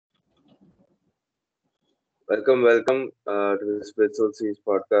Welcome to the Split Soul Series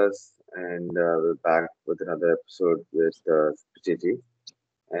podcast, and we're back with another episode with Supriya Chechi.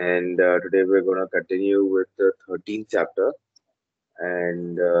 And today we're going to continue with the 13th chapter.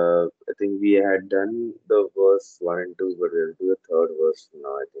 And I think we had done the verse 1 and 2, but we'll do the third verse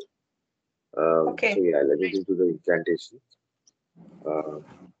now, I think. So, Okay. yeah, let me do the incantation.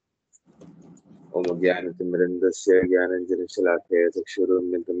 Om Jnanatimirandasya Jnananjanashalakaya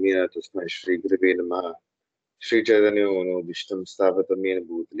Chakshurunmitamina Tasmai Shri Gurave Namaha Shri Chaitanya Vishtam Stavatamena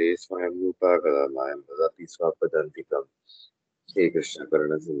Bhutale Swayam Rupa Kalamayam Dadati Swapadantikam Hey Krishna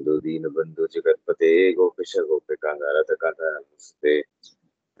Karana Sindhu Dina Bandhu Jagatpate Gopesha Gopikanda Radhakanda Namaste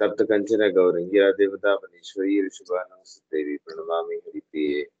Tapta Kanchana Gaurangira Devata Vanishwari Rishubha Namaste Devi Pranamami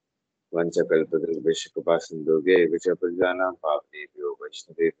Haripriye Vanchakalpadrubheshakapasindhoge Vichapajana Pavne Vyo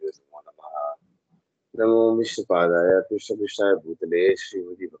Vaishnave Vyo Namo Namaha Namo Vishnupadaya Krishna Krishna Bhutale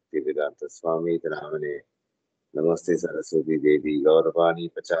Srimati Bhakti Vedanta Swami Namane Namaste Saraswati Devi Gauravani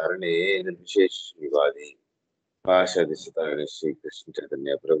Pacharane Nirvishesh Vivadi Pasha Dishatana Shri Krishna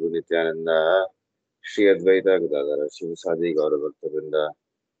Chaitanya Prabhu Nityananda Shri Advaita Gadadara Shiva Sadi Gauravakta Vrinda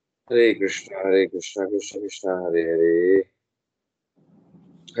Hare Krishna Krishna Krishna Hare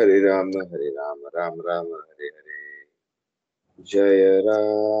Hare Hare Rama Rama Rama Hare Hare Jaya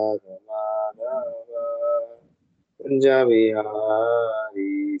Radha Madhava Punjabi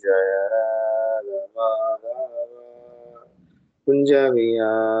Hari Jaya Radha Madhava Punjabi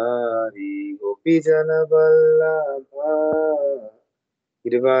Hari Gopi Jana Vallabha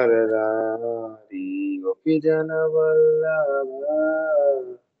Girivardhari Gopi Jana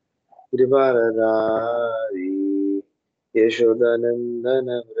Vallabha Girivardhari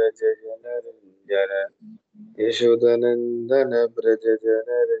Yashodanandana Vraja Jana Ranjana Yashodanandana Vraja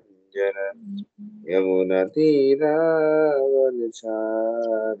Jana Ranjana Yamuna Tira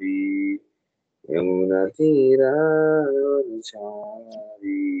Vanachari Yamuna Tira Vanachari.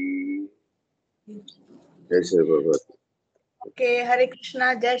 Jai Shri Bhagavad. Okay, Hare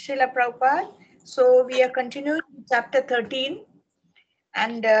Krishna, Jai Srila Prabhupada. So we are continuing chapter 13.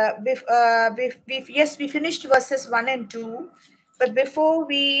 And we finished verses 1 and 2. But before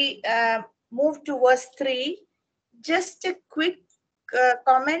we move to verse 3, just a quick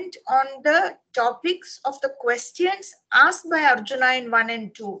comment on the topics of the questions asked by Arjuna in 1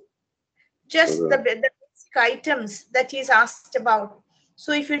 and 2. Just the basic items that he's asked about.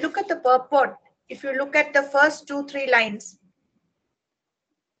 So if you look at the purport, if you look at the first 2-3 lines,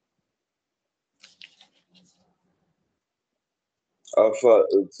 Of so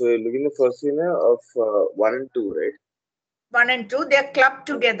you're looking the first scene of 1 and 2, right? 1 and 2, they're clubbed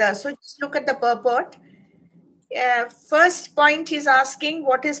together. So just look at the purport. First point he's asking,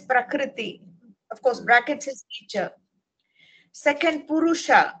 what is Prakriti? Of course, brackets is nature. Second,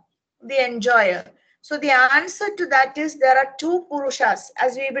 Purusha, the enjoyer. So the answer to that is there are two Purushas,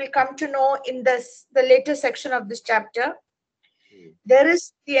 as we will come to know in the later section of this chapter. There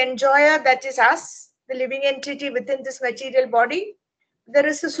is the enjoyer, that is us, the living entity within this material body. There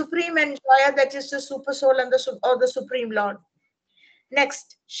is a supreme enjoyer, that is the super soul and the supreme Lord.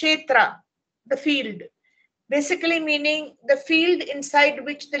 Next, Kshetra, the field. Basically meaning the field inside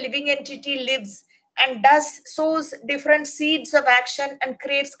which the living entity lives and sows different seeds of action and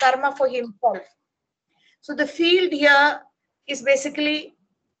creates karma for himself. So the field here is basically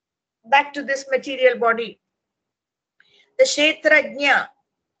back to this material body. The Kshetrajna,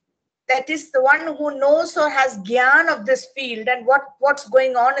 that is the one who knows or has gyan of this field and what's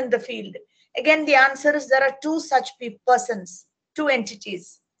going on in the field. Again, the answer is there are two such persons, two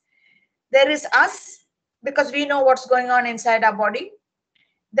entities. There is us, because we know what's going on inside our body.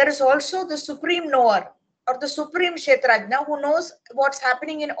 There is also the supreme knower or the supreme Kshetrajna who knows what's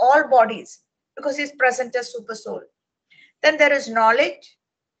happening in all bodies because he's present as super soul. Then there is knowledge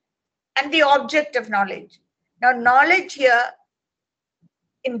and the object of knowledge. Now, knowledge here,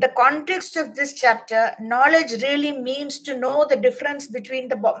 in the context of this chapter, knowledge really means to know the difference between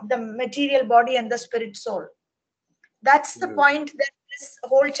the material body and the spirit soul. That's the point that this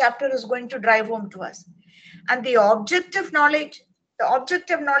whole chapter is going to drive home to us. And the object of knowledge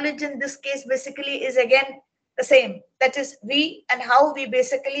in this case basically is again the same. That is we and how we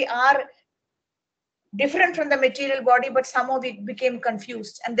basically are different from the material body, but somehow we became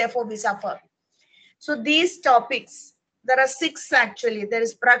confused and therefore we suffer. So these topics, there are 6 actually. There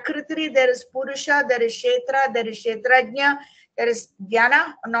is Prakriti, there is Purusha, there is Kshetra, there is Kshetrajna, there is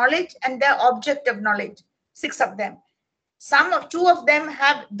Jnana, knowledge, and the object of knowledge. 6 of them. 2 of them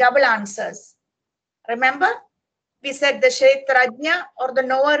have double answers. Remember, we said the Kshetrajna or the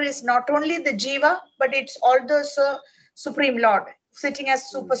knower is not only the Jiva, but it's also Supreme Lord, sitting as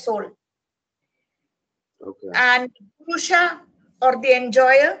Super Soul. Okay. And Purusha or the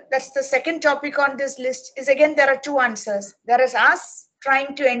enjoyer, that's the second topic on this list, is again there are two answers. There is us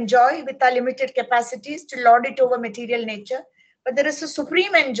trying to enjoy with our limited capacities to lord it over material nature, but there is a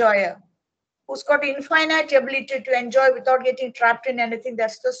supreme enjoyer who's got infinite ability to enjoy without getting trapped in anything.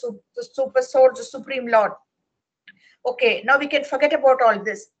 That's the super soul, the supreme lord. Okay, now we can forget about all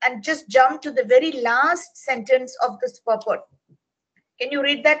this and just jump to the very last sentence of this purport. Can you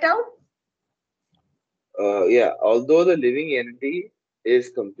read that out? Yeah, although the living entity is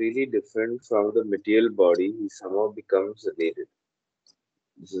completely different from the material body, he somehow becomes related.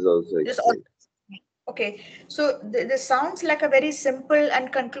 This is also This all. explained. Okay, so this sounds like a very simple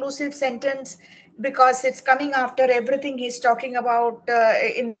and conclusive sentence because it's coming after everything he's talking about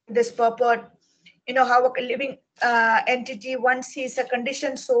in this purport. You know, how a living entity, once he's a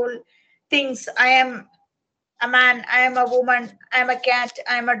conditioned soul, thinks, I am a man, I am a woman, I am a cat,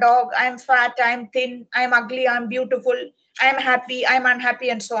 I am a dog, I am fat, I am thin, I am ugly, I am beautiful, I am happy, I am unhappy,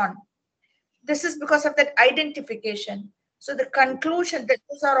 and so on. This is because of that identification. So the conclusion that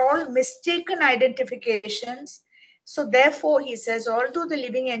those are all mistaken identifications. So therefore, he says, although the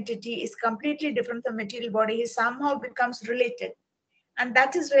living entity is completely different from material body, he somehow becomes related. And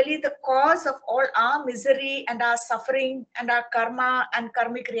that is really the cause of all our misery and our suffering and our karma and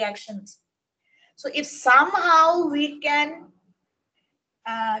karmic reactions. So if somehow we can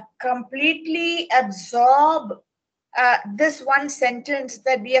completely absorb this one sentence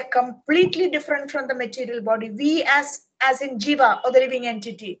that we are completely different from the material body, we as in jiva or the living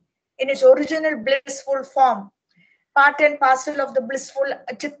entity in its original blissful form, part and parcel of the blissful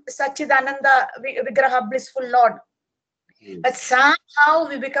Sachidananda Vigraha, blissful Lord. Hmm. But somehow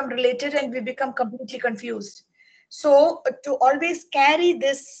we become related and we become completely confused. So to always carry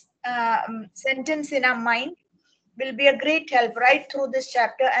this sentence in our mind will be a great help right through this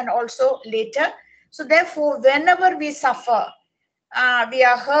chapter and also later. So therefore, whenever we suffer, we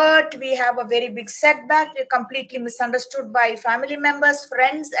are hurt, we have a very big setback, we're completely misunderstood by family members,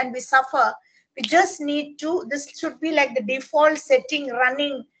 friends, and we suffer. We just need to, this should be like the default setting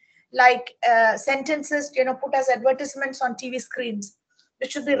running, like sentences, put as advertisements on TV screens.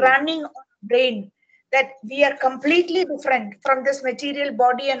 It should be Hmm. running on brain that we are completely different from this material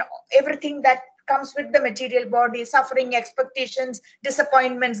body and everything that comes with the material body, suffering, expectations,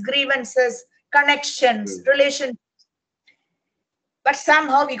 disappointments, grievances, connections, Hmm. relations, but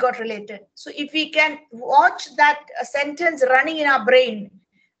somehow we got related. So if we can watch that sentence running in our brain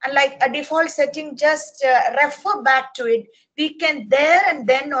and like a default setting, just refer back to it, we can there and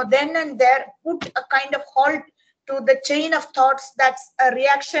then or then and there put a kind of halt to the chain of thoughts that's a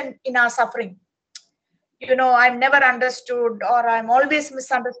reaction in our suffering. I'm never understood, or I'm always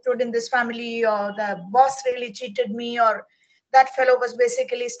misunderstood in this family, or the boss really cheated me, or that fellow was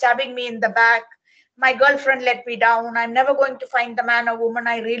basically stabbing me in the back. My girlfriend let me down. I'm never going to find the man or woman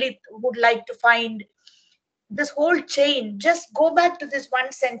I really would like to find. This whole chain, just go back to this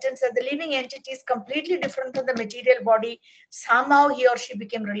one sentence that the living entity is completely different from the material body. Somehow he or she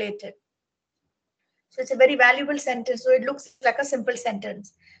became related. So it's a very valuable sentence. So it looks like a simple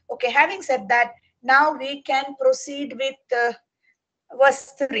sentence. Okay, having said that, now we can proceed with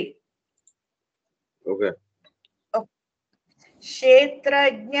verse 3. Okay. Okay.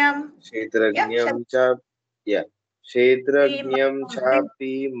 Kshetrajnam. Yeah, Kshetrajñam shall cha, yeah. we Kshetrajñam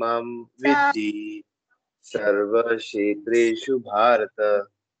chapi mam vidhi sarva kshetreshu bharata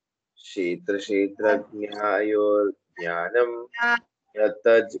kshetra kshetrajñayor jnanam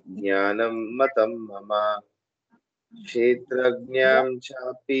yataj jnanam matam mama kshetrajñam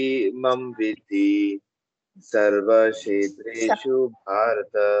chapi mam vidhi sarva kshetreshu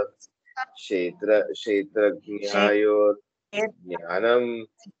bharata kshetra kshetrajñayor jnanam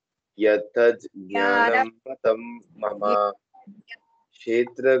यतज ज्ञानं मतं मम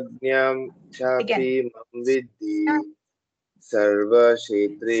क्षेत्रज्ञं चापि again. मम विद्धि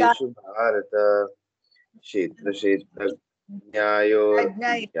सर्वक्षेत्रेषु Bharat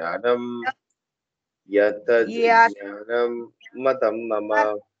क्षेत्रक्षेत्रज्ञयोर्ज्ञानं यतज Yeah, ज्ञानं मतं मम.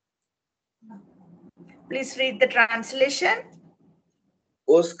 please read the translation.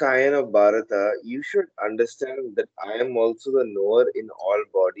 O Scion of Bharata, you should understand that I am also the knower in all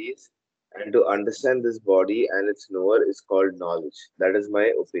bodies, and to understand this body and its knower is called knowledge. That is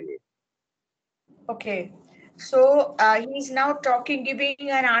my opinion. Okay. So he's now talking, giving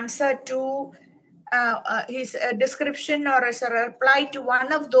an answer to his description or as a reply to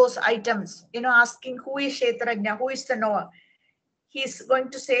one of those items, asking who is Kshetrajna, who is the knower. He's going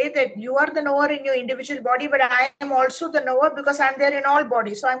to say that you are the knower in your individual body, but I am also the knower because I'm there in all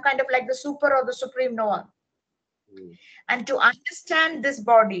bodies. So I'm kind of like the super or the supreme knower. Hmm. And to understand this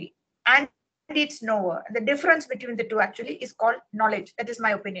body and its its knower. The difference between the two actually is called knowledge. That is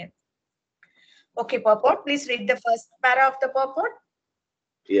my opinion. Okay, purport. Please read the first para of the purport.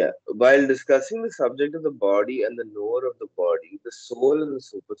 Yeah. While discussing the subject of the body and the knower of the body, the soul and the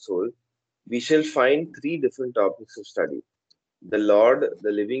super soul, we shall find three different topics of study: the Lord,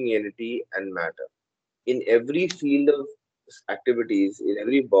 the living entity, and matter. In every field of activities, in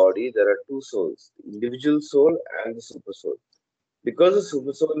every body, there are two souls: the individual soul and the super soul. Because the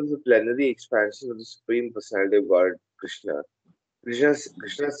super soul is a plenary expansion of the Supreme Personality of God, Krishna,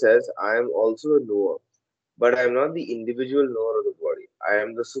 Krishna says, I am also a knower, but I am not the individual knower of the body. I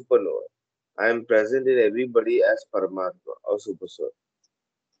am the super knower. I am present in everybody as Paramatma or super soul.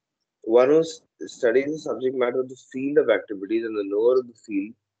 One who studies the subject matter of the field of activities and the knower of the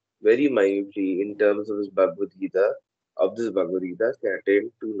field very minutely in terms of his Bhagavad Gita, of this Bhagavad Gita, can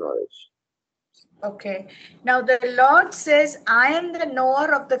attain to knowledge. Okay. Now the Lord says, I am the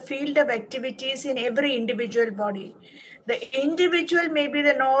knower of the field of activities in every individual body. The individual may be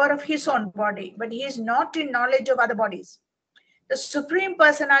the knower of his own body, but he is not in knowledge of other bodies. The Supreme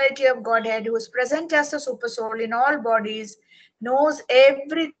Personality of Godhead, who is present as the Super Soul in all bodies, knows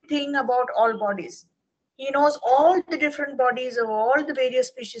everything about all bodies. He knows all the different bodies of all the various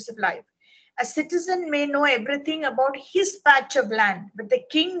species of life. A citizen may know everything about his patch of land, but the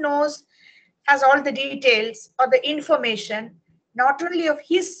king has all the details or the information, not only of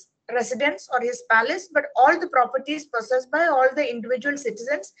his residence or his palace, but all the properties possessed by all the individual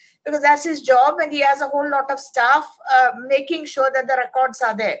citizens, because that's his job, and he has a whole lot of staff making sure that the records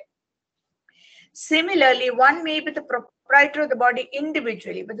are there. Similarly, one may be the proprietor of the body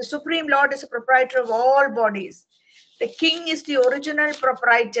individually, but the Supreme Lord is a proprietor of all bodies. The king is the original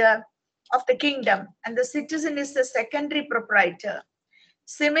proprietor of the kingdom, and the citizen is the secondary proprietor.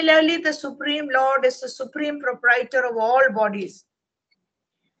 Similarly, the Supreme Lord is the supreme proprietor of all bodies.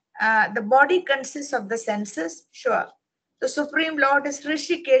 The body consists of the senses, sure. The Supreme Lord is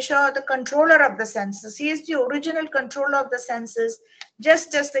Rishikesha, the controller of the senses. He is the original controller of the senses,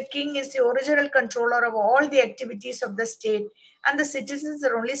 just as the king is the original controller of all the activities of the state, and the citizens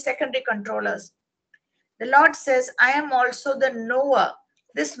are only secondary controllers. The Lord says, I am also the knower.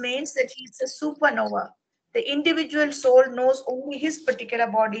 This means that he is a super knower. The individual soul knows only his particular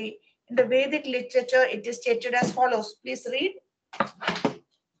body. In the Vedic literature, it is stated as follows. Please read.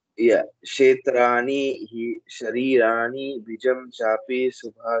 Yeah. Kshetrani hi sharirani vijam chapi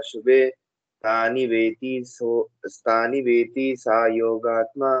subhashube stani veti sa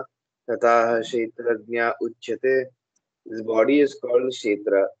yogatma tataha kshetrajna uchyate. This body is called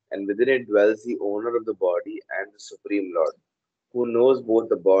Kshetra, and within it dwells the owner of the body and the Supreme Lord, who knows both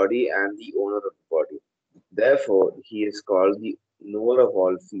the body and the owner of the body. Therefore, he is called the knower of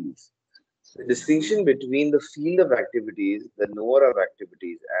all fields. The distinction between the field of activities, the knower of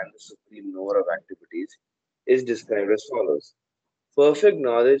activities, and the supreme knower of activities is described as follows. Perfect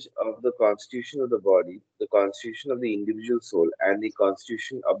knowledge of the constitution of the body, the constitution of the individual soul, and the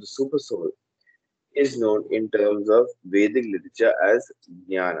constitution of the super soul is known in terms of Vedic literature as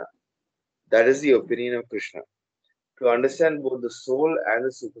jnana. That is the opinion of Krishna. To understand both the soul and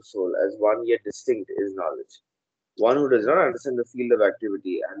the super soul as one yet distinct is knowledge. One who does not understand the field of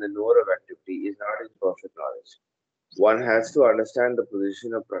activity and the knower of activity is not in perfect knowledge. One has to understand the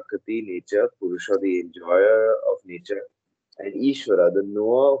position of Prakriti, nature, Purusha, the enjoyer of nature, and Ishvara, the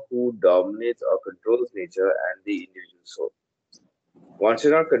knower who dominates or controls nature and the individual soul. One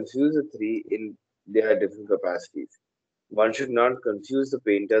should not confuse the three in their different capacities. One should not confuse the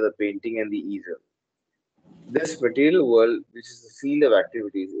painter, the painting, and the easel. This material world, which is the field of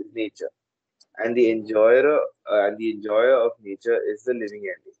activities, is nature, and the enjoyer of nature is the living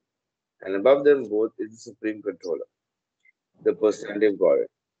entity, and above them both is the supreme controller, the personality of God.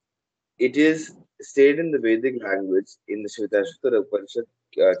 It is stated in the Vedic language in the Shvetashvatara Upanishad,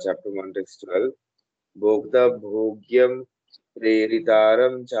 chapter 1, text 12, Bhokta Bhogyam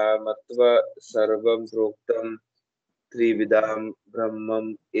Preritaram Cha Matva Sarvam Proktam Trividam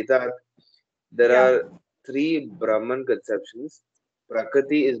Brahmam Itat. There Yeah. are three Brahman conceptions.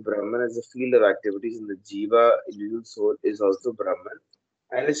 Prakriti is Brahman as a field of activities, and the Jiva, individual soul, is also Brahman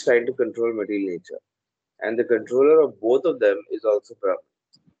and is trying to control material nature. And the controller of both of them is also Brahman,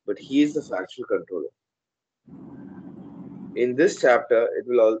 but he is the factual controller. In this chapter, it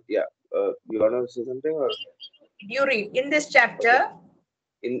will all, yeah, you want to say something? Or? You read. In this Okay. chapter,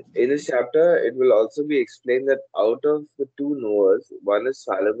 In this chapter, it will also be explained that out of the two knowers, one is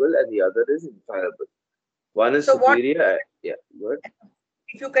fallible and the other is infallible. One is so what, superior. Yeah, good.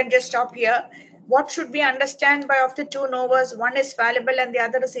 if you can just stop here, what should we understand by of the two knowers? One is fallible and the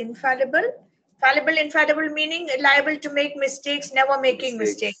other is infallible. Fallible, infallible meaning liable to make mistakes, never making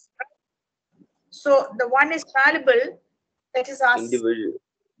mistakes. Mistakes. So the one is fallible, that is us. Individual,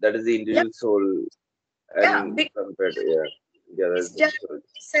 that is the Yeah, individual soul, yeah. and compared to, yeah, yeah, that is the Misjudge, soul.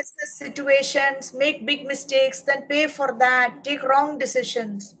 assess the situations, make big mistakes, then pay for that, take wrong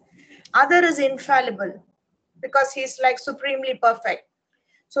decisions. Other is infallible because he's like supremely perfect.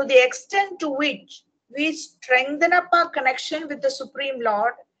 So the extent to which we strengthen up our connection with the Supreme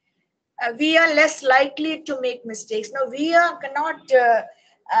Lord, we are less likely to make mistakes. Now we are cannot,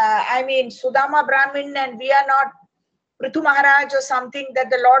 Sudama Brahmin, and we are not Prithu Maharaj or something that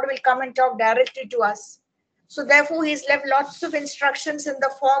the Lord will come and talk directly to us. So therefore, he's left lots of instructions in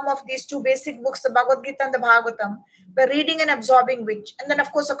the form of these two basic books, the Bhagavad Gita and the Bhagavatam. We're reading and absorbing which, and then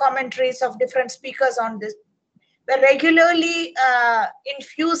of course the commentaries of different speakers on this. We're regularly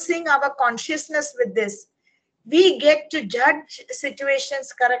infusing our consciousness with this. We get to judge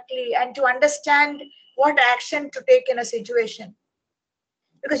situations correctly and to understand what action to take in a situation.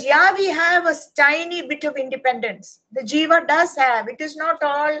 Because yeah, we have a tiny bit of independence. The jiva does have. It is not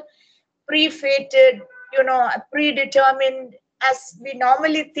all pre-fated, predetermined as we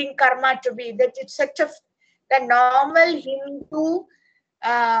normally think karma to be. That it's such a the normal Hindu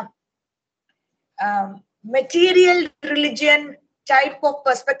uh, material religion type of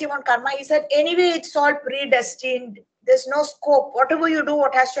perspective on karma is that anyway it's all predestined. There's no scope. Whatever you do,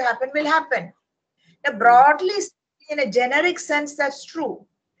 what has to happen will happen. Now, broadly, in a generic sense, that's true.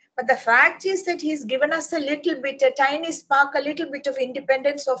 But the fact is that he's given us a little bit, a tiny spark, a little bit of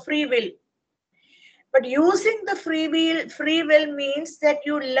independence or free will. But using the free will means that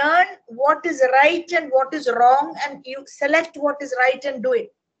you learn what is right and what is wrong, and you select what is right and do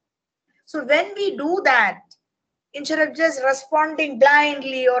it. So when we do that, instead of just responding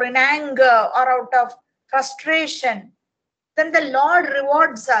blindly or in anger or out of frustration, then the Lord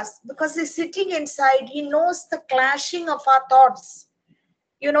rewards us because he's sitting inside. He knows the clashing of our thoughts.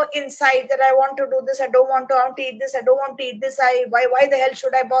 Inside that I want to do this, I don't want to eat this, I don't want to eat this, why the hell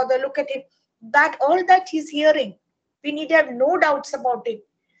should I bother? Look at it. That all that he's hearing. We need to have no doubts about it.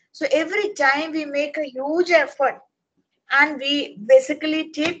 So every time we make a huge effort and we basically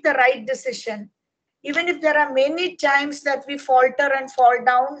take the right decision, even if there are many times that we falter and fall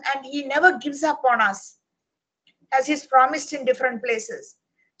down, and he never gives up on us as he's promised in different places.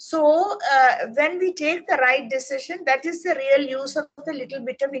 So when we take the right decision, that is the real use of the little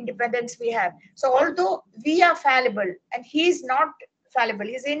bit of independence we have. So although we are fallible and he is not fallible,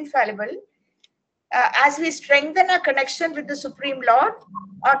 he is infallible, as we strengthen our connection with the Supreme Lord,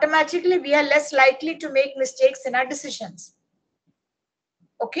 automatically we are less likely to make mistakes in our decisions.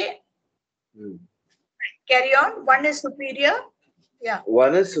 Okay? Carry on. One is superior. Yeah.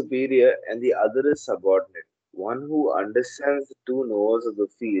 One is superior and the other is subordinate. One who understands the two knowers of the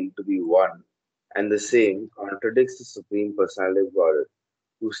field to be one and the same contradicts the Supreme Personality of Godhead,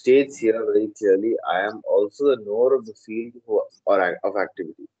 who states here very clearly, I am also the knower of the field of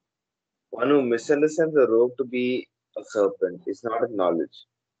activity. One who misunderstands the rope to be a serpent is not acknowledged.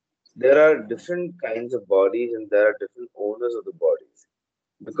 There are different kinds of bodies and there are different owners of the bodies.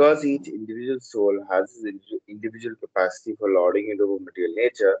 Because each individual soul has its individual capacity for lording it over material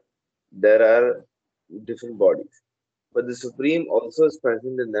nature, there are different bodies. But the Supreme also is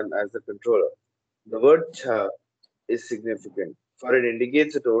present in them as the controller. The word Cha is significant, for it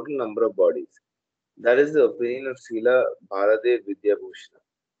indicates a total number of bodies. That is the opinion of Srila Bharadev Vidyabhushana.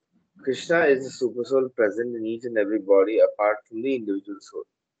 Krishna is the super soul present in each and every body apart from the individual soul.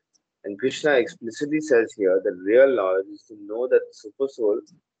 And Krishna explicitly says here that real knowledge is to know that the super soul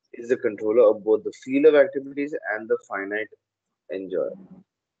is the controller of both the field of activities and the finite enjoyer.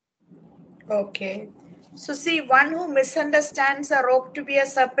 Okay. So see, one who misunderstands a rope to be a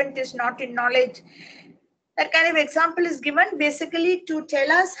serpent is not in knowledge. That kind of example is given basically to tell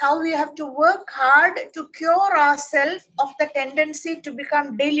us how we have to work hard to cure ourselves of the tendency to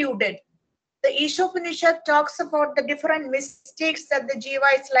become deluded. The Ishopanishad talks about the different mistakes that the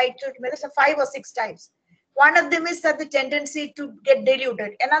jiva is like to commit. There's 5 or 6 types. One of them is that the tendency to get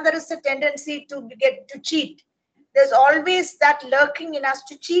deluded. Another is the tendency to cheat. There's always that lurking in us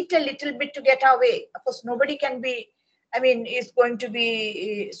to cheat a little bit to get our way. Of course, nobody can be, is going to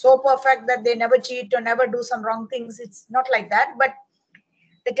be so perfect that they never cheat or never do some wrong things. It's not like that. But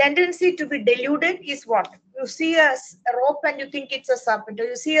the tendency to be deluded is what? You see a rope and you think it's a serpent, or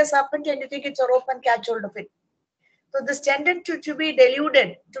you see a serpent and you think it's a rope and catch hold of it. So this tendency to be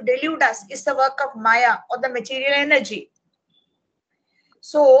deluded, to delude us, is the work of Maya or the material energy.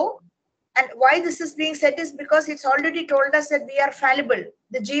 So, and why this is being said is because it's already told us that we are fallible.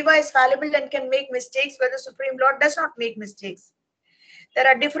 The jiva is fallible and can make mistakes, where the Supreme Lord does not make mistakes. There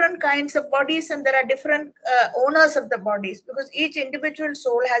are different kinds of bodies and there are different owners of the bodies, because each individual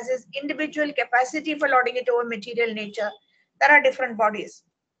soul has its individual capacity for lording it over material nature. There are different bodies.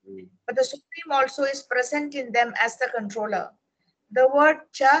 But the Supreme also is present in them as the controller. The word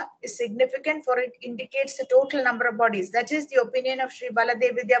Cha is significant, for it indicates the total number of bodies. That is the opinion of Sri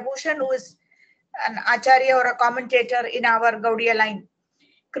Baladev Vidyabhushan, who is an acharya or a commentator in our Gaudiya line.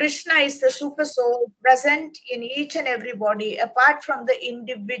 Krishna is the super soul present in each and every body apart from the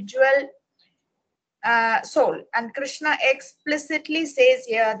individual soul. And Krishna explicitly says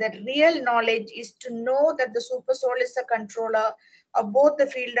here that real knowledge is to know that the super soul is the controller of both the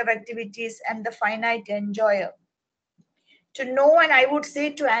field of activities and the finite enjoyer. To know, and I would say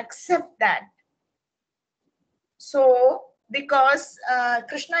to accept that. So, because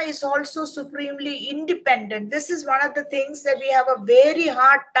Krishna is also supremely independent, this is one of the things that we have a very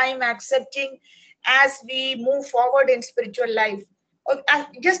hard time accepting as we move forward in spiritual life, or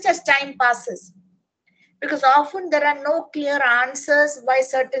just as time passes. Because often there are no clear answers why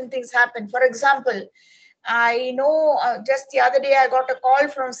certain things happen. For example, I know just the other day I got a call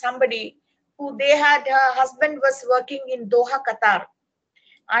from somebody who her husband was working in Doha, Qatar.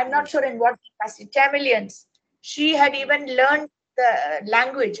 I'm not sure in what capacity, Tamilians. She had even learned the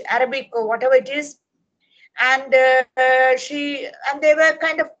language, Arabic or whatever it is, and they were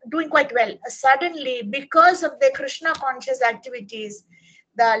kind of doing quite well. Suddenly, because of their Krishna conscious activities,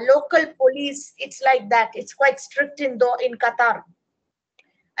 the local police, it's like that. It's quite strict in Qatar,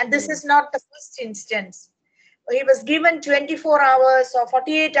 and this is not the first instance. He was given 24 hours or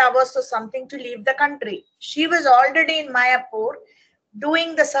 48 hours or something to leave the country. She was already in Mayapur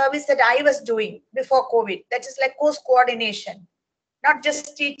doing the service that I was doing before COVID. That is like course coordination. Not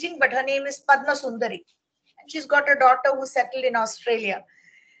just teaching, but her name is Padma Sundari. And she's got a daughter who settled in Australia.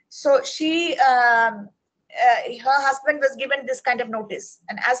 So her husband was given this kind of notice.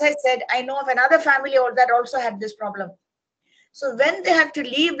 And as I said, I know of another family that also had this problem. So when they have to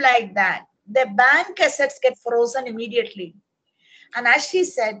leave like that, their bank assets get frozen immediately. And as she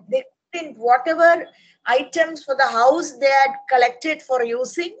said, they couldn't, whatever items for the house they had collected for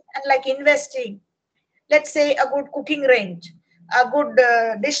using and like investing, let's say a good cooking range, a good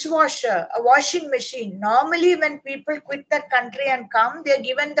dishwasher, a washing machine. Normally when people quit that country and come, they're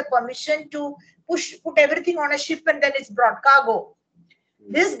given the permission to put everything on a ship and then it's brought cargo.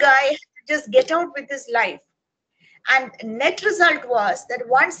 This guy had to just get out with his life. And net result was that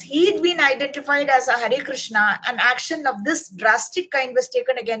once he'd been identified as a Hare Krishna, an action of this drastic kind was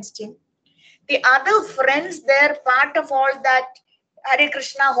taken against him. The other friends there, part of all that Hare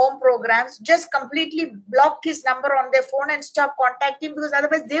Krishna home programs, just completely blocked his number on their phone and stopped contacting, because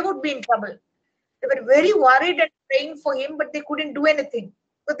otherwise they would be in trouble. They were very worried and praying for him, but they couldn't do anything.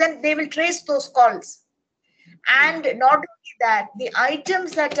 But then they will trace those calls. And not only that, the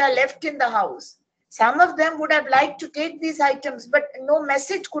items that are left in the house, some of them would have liked to take these items, but no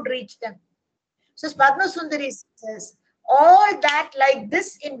message could reach them. So Padma Sundari says, all that like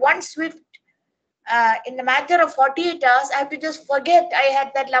this in one swift, in a matter of 48 hours, I have to just forget I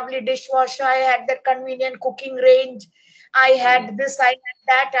had that lovely dishwasher, I had that convenient cooking range, I had this, I had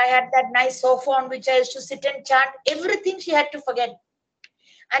that, I had that nice sofa on which I used to sit and chant. Everything she had to forget.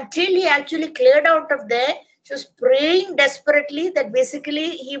 Until he actually cleared out of there, she was praying desperately that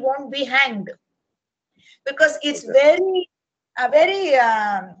basically he won't be hanged. Because it's very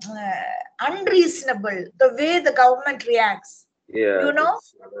unreasonable the way the government reacts. Yeah, you know,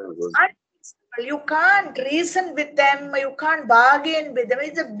 you can't reason with them, you can't bargain with them.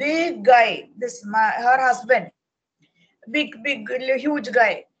 He's a big guy, her husband, big huge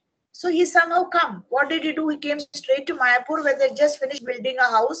guy. So he somehow come. What did he do? He came straight to Mayapur, where they just finished building a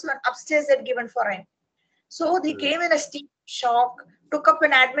house and upstairs they'd given for rent. So he came in a steep shock, took up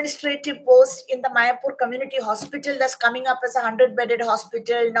an administrative post in the Mayapur Community Hospital that's coming up as a 100-bedded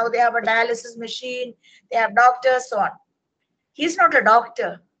hospital. Now they have a dialysis machine, they have doctors, so on. He's not a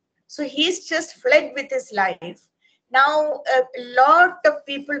doctor. So he's just fled with his life. Now, a lot of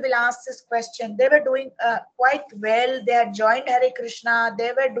people will ask this question. They were doing quite well. They had joined Hare Krishna.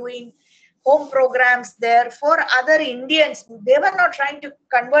 They were doing home programs there for other Indians. They were not trying to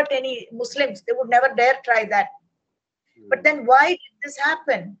convert any Muslims. They would never dare try that. But then why did this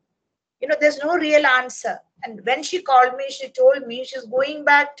happen? You know, there's no real answer. And when she called me, she told me she's going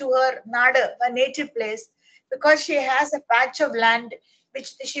back to her Nada, her native place, because she has a patch of land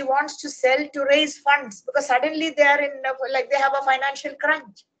which she wants to sell to raise funds, because suddenly they are they have a financial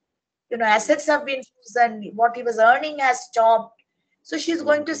crunch. You know, assets have been frozen, what he was earning has stopped. So she's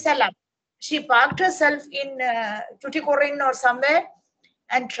going to sell up. She parked herself in Tuticorin or somewhere,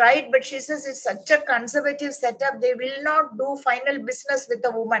 and tried, but she says it's such a conservative setup. They will not do final business with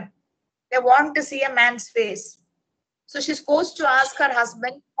a woman. They want to see a man's face. So she's forced to ask her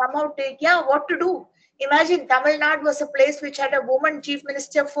husband, somehow take, yeah, what to do? Imagine Tamil Nadu was a place which had a woman chief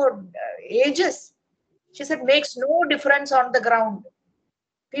minister for ages. She said, makes no difference on the ground.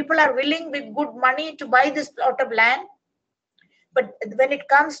 People are willing with good money to buy this plot of land. But when it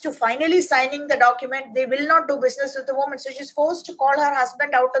comes to finally signing the document, they will not do business with the woman. So she's forced to call her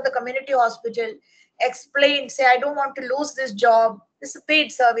husband out of the community hospital, explain, say, I don't want to lose this job. This is a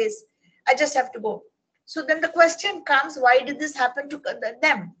paid service. I just have to go. So then the question comes, why did this happen to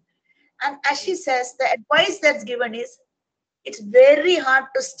them? And as she says, the advice that's given is, it's very hard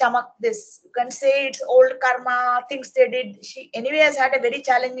to stomach this. You can say it's old karma, things they did. She anyway has had a very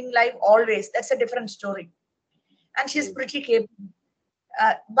challenging life always. That's a different story. And she's pretty capable.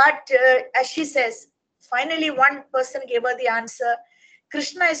 But as she says, finally one person gave her the answer.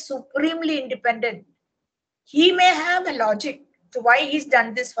 Krishna is supremely independent. He may have a logic to why he's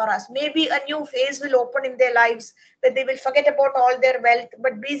done this for us. Maybe a new phase will open in their lives where they will forget about all their wealth,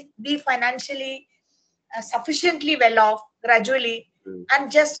 but be financially sufficiently well off gradually,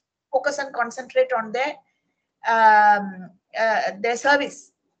 and just focus and concentrate on their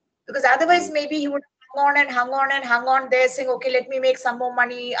service. Because otherwise, maybe he would hung on and hung on and hung on there, saying, "Okay, let me make some more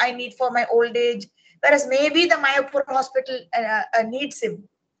money. I need for my old age." Whereas maybe the Mayapur hospital needs him.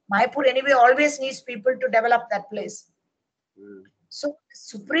 Mayapur anyway always needs people to develop that place. So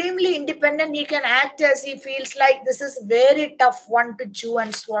supremely independent, he can act as he feels like. This is very tough one to chew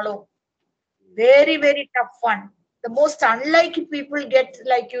and swallow. Very, very tough one. The most unlucky people get,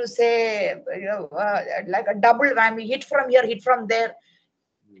 like you say, like a double whammy, hit from here, hit from there.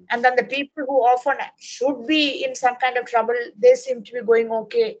 And then the people who often should be in some kind of trouble, they seem to be going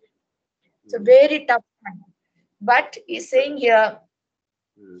okay. It's a very tough one. But he's saying here,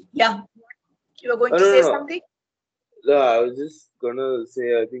 yeah, you were going to say something? No, I was just gonna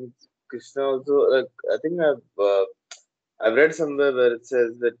say, I think Krishna also, like, I think I've read somewhere where it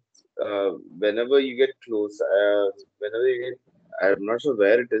says that whenever you get close, whenever you get, I'm not sure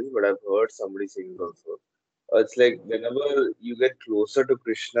where it is, but I've heard somebody saying it also. It's like whenever you get closer to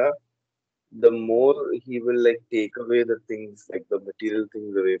Krishna, the more he will like take away the things, like the material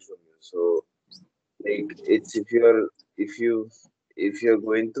things away from you. So, like, it's if you're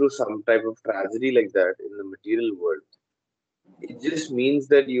going through some type of tragedy like that in the material world, it just means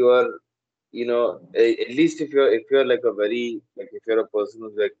that you are, at least if you're like a very, like, if you're a person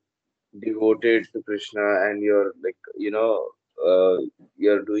who's like devoted to Krishna, and you're like,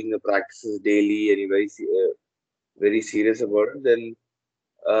 you're doing the practices daily, and you're very serious about it, then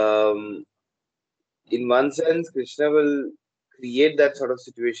um, in one sense Krishna will create that sort of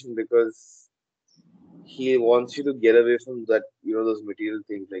situation, because he wants you to get away from that, those material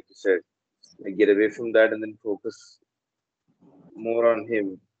things, like you said, like get away from that and then focus more on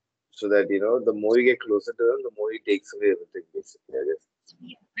him, so that the more you get closer to him, the more he takes away everything, basically, I guess.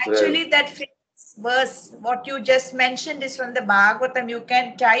 Actually, that famous verse, what you just mentioned, is from the Bhagavatam. You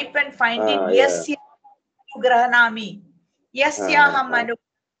can type and find it. Yeah. Yasya Anugrahanami. Yasyaham Anu.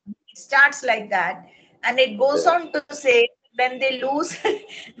 It starts like that. And it goes on to say, when they lose,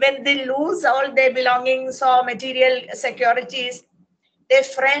 when they lose all their belongings or material securities, their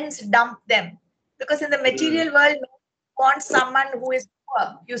friends dump them. Because in the material world, no one wants someone who is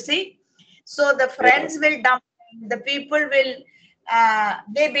poor, you see. So the friends will dump them, the people will,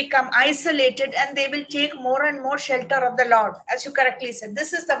 they become isolated, and they will take more and more shelter of the Lord, as you correctly said.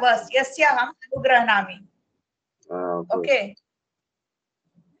 This is the verse, Yasyaham Anugrahanami. Okay.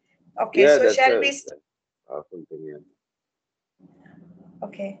 Okay, Yeah, so that's shall a we? powerful thing, yeah.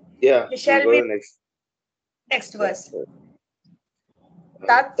 Okay. Yeah, Shall we'll go we? to Next verse.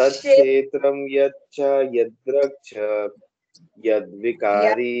 Tat kshetram yaccha yadrakcha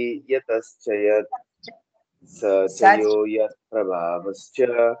yadvikari yataschayat sachayo yat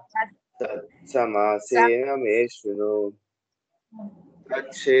prabhavascha tat samasena me shruno. Tat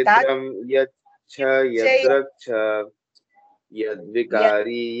kshetram yaccha yadrakcha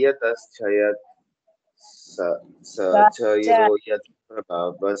yadvikari yataschayat sachayo yat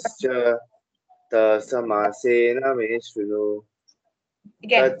prabhavascha samasena me shruno.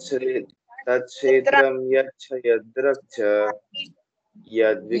 तत्क्षेत्रं यच्छ यद्रक्ष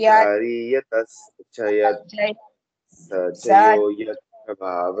यद्विकारि यतश्च यत् स च यो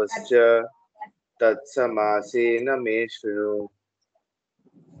यत्प्रभावश्च तत्समासेन मे शृणु.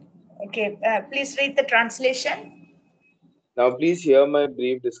 Okay, please read the translation. Now please hear my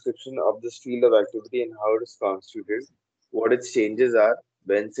brief description of this field of activity and how it is constituted, what its changes are,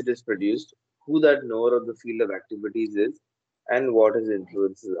 whence it is produced, who that knower of the field of activities is, and what his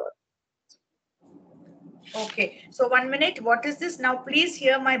influences are. Okay, so 1 minute. What is this? Now, please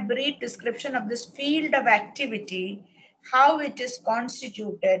hear my brief description of this field of activity, how it is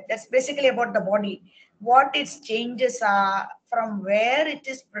constituted. That's basically about the body. What its changes are, from where it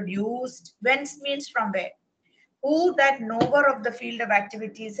is produced, whence means from where. Who that knower of the field of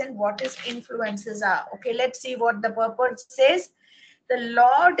activities and what its influences are. Okay, let's see what the purport says. The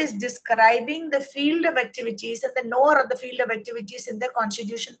Lord is describing the field of activities and the knower of the field of activities in their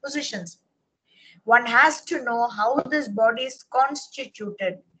constitution positions. One has to know how this body is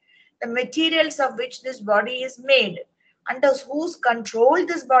constituted, the materials of which this body is made, under whose control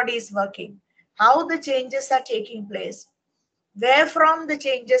this body is working, how the changes are taking place, where from the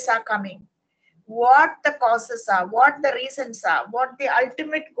changes are coming, what the causes are, what the reasons are, what the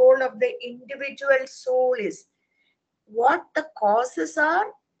ultimate goal of the individual soul is, what the causes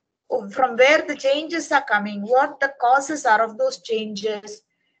are, from where the changes are coming, what the causes are of those changes,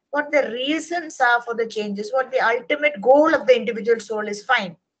 what the reasons are for the changes, what the ultimate goal of the individual soul is,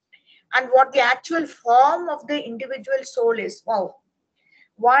 fine, and what the actual form of the individual soul is. Wow.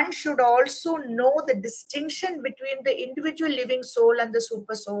 One should also know the distinction between the individual living soul and the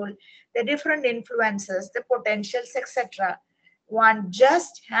super soul, the different influences, the potentials, etc. One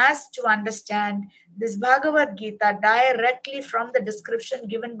just has to understand this Bhagavad Gita directly from the description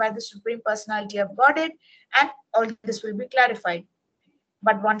given by the Supreme Personality of Godhead, and all this will be clarified.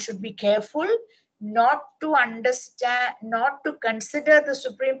 But one should be careful not to understand, not to consider the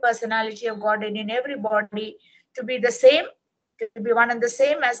Supreme Personality of Godhead in everybody to be the same, to be one and the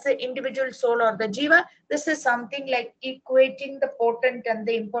same as the individual soul or the jiva. This is something like equating the potent and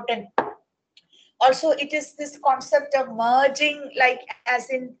the impotent. Also, it is this concept of merging, like as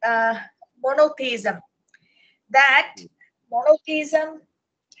in monotheism. That monotheism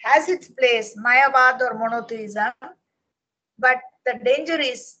has its place, Mayavad or monotheism, but the danger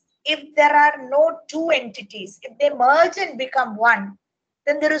is if there are no two entities, if they merge and become one,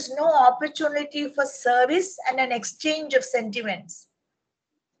 then there is no opportunity for service and an exchange of sentiments.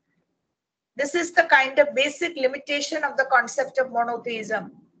 This is the kind of basic limitation of the concept of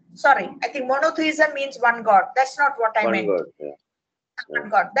monotheism. Sorry, I think monotheism means one God. That's not what I meant. One God, yeah. One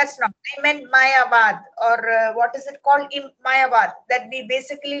God. That's not. I meant Mayavad, or what is it called? Mayavad. That we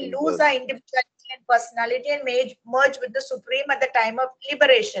basically lose our individuality and personality and merge with the Supreme at the time of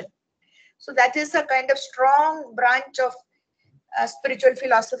liberation. So that is a kind of strong branch of spiritual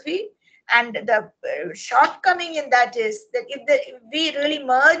philosophy. And the shortcoming in that is that if we really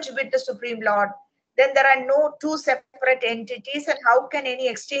merge with the Supreme Lord, then there are no two separate entities, and how can any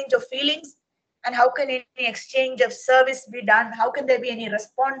exchange of feelings and how can any exchange of service be done? How can there be any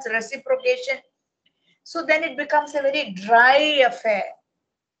response, reciprocation? So then it becomes a very dry affair.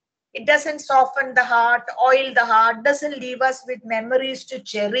 It doesn't soften the heart, oil the heart, doesn't leave us with memories to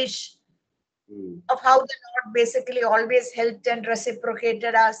cherish of how the Lord basically always helped and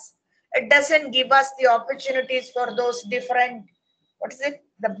reciprocated us. It doesn't give us the opportunities for those different, what is it?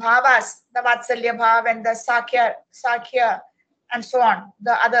 The bhavas, the Vatsalya bhav and the Sakhya, and so on,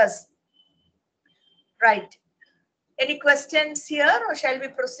 the others. Right. Any questions here, or shall we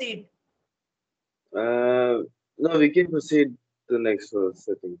proceed? No, we can proceed to the next verse,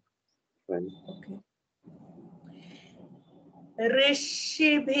 I think. Fine. Okay.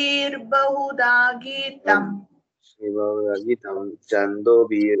 ऋषिभिर्बहुधा गीतम् गीतं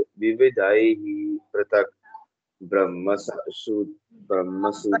छन्दोभिर्विविधैः पृथक्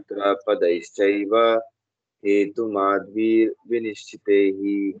ब्रह्मसूत्रपदैश्चैव हेतुमाद्भिर्विनिश्चितैः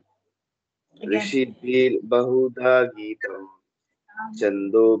ऋषिभिर्बहुधा गीतं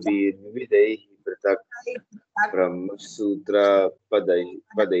छन्दोभिर्विविधैः पृथक्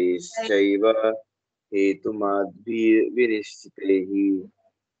ब्रह्मसूत्रपदैश्चैव हेतुमाद्भिर्विनिश्चितैः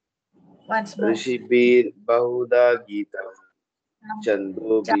ऋषिभिर्बहुधा गीतं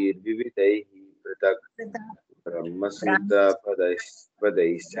छन्दोभिर्विविधैः पृथक्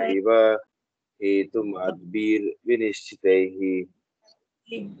ब्रह्मसूत्रपदैश्चैव हेतुमाद्भिर्विनिश्चितैः.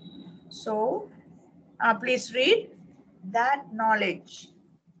 So, please read that knowledge.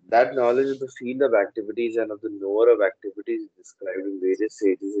 That knowledge of the field of activities and of the knower of activities is described in various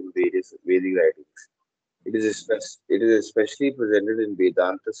sages in various Vedic writings. It is especially presented in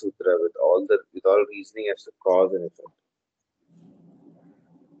Vedanta Sutra with all reasoning as to cause and effect.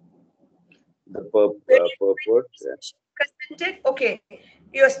 The purport. Presented. Okay,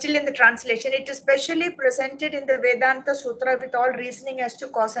 you are still in the translation. It is specially presented in the Vedanta Sutra with all reasoning as to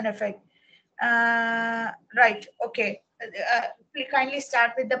cause and effect. Right. Okay. Please kindly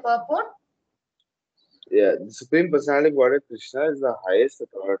start with the purport. Yeah, the Supreme Personality of Godhead Krishna is the highest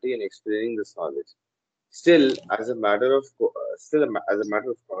authority in explaining this knowledge. Still, as a matter of as a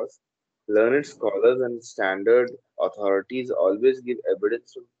matter of course, learned scholars and standard authorities always give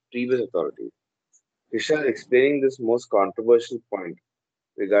evidence from previous authorities. Krishna is explaining this most controversial point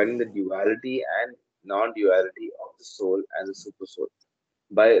regarding the duality and non-duality of the soul and the supersoul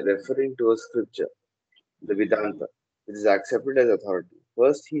by referring to a scripture, the Vedanta, which is accepted as authority.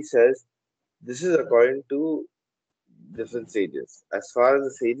 First, he says this is according to different sages. As far as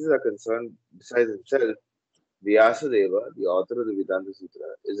the sages are concerned, besides himself, Vyasadeva, the author of the Vedanta Sutra,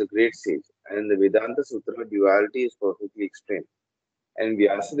 is a great sage, and in the Vedanta Sutra, duality is perfectly explained. And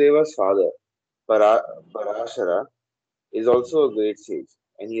Vyasadeva's father, Para, Parashara, is also a great sage,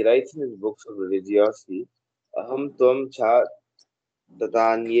 and he writes in his books of religiosity, Aham Tvam Cha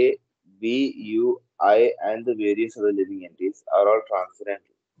Tatanye, we, you, I, and the various other living entities are all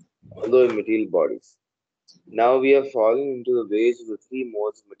transcendental, although in material bodies. Now we are falling into the ways of the three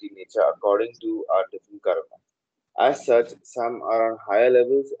modes of material nature according to our different karma. As such, some are on higher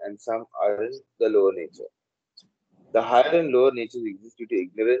levels and some are in the lower nature. The higher and lower natures exist due to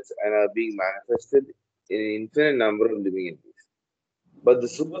ignorance and are being manifested in an infinite number of living entities. But the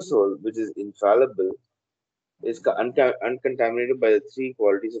supersoul, which is infallible, is uncontaminated by the three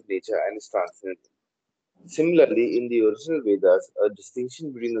qualities of nature and is transcendental. Similarly, in the original Vedas, a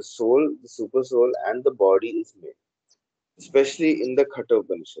distinction between the soul, the supersoul, and the body is made, especially in the Khatha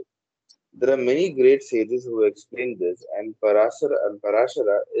Upanishad. There are many great sages who explain this, and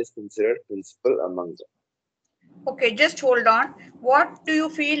Parashara is considered principal among them. Okay, just hold on. What do you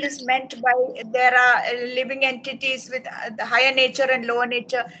feel is meant by there are living entities with the higher nature and lower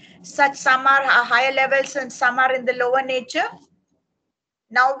nature? Such some are higher levels and some are in the lower nature.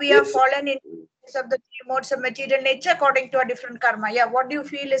 Now we have Yes, fallen in of the three modes of material nature according to a different karma. Yeah, what do you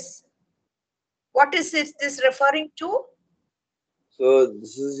feel is what is this referring to? so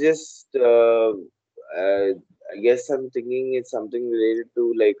this is just, I guess I'm thinking it's something related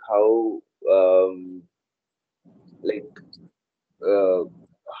to like how, like, uh,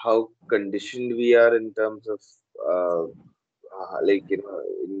 how conditioned we are in terms of, like,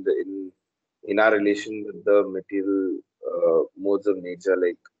 in our relation with the material modes of nature,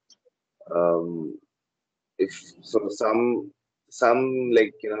 like, um, if so some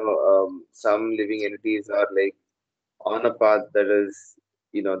like some living entities are like on a path that is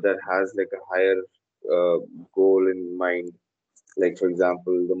that has like a higher uh, goal in mind, like for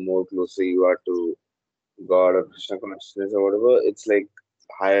example the more closer you are to god or krishna consciousness or whatever, it's like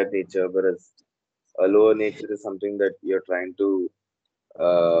higher nature, whereas a lower nature is something that you're trying to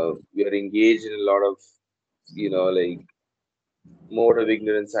you're engaged in a lot of like mode of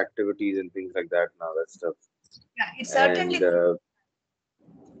ignorance activities and things like that and all that stuff. Yeah, it And certainly could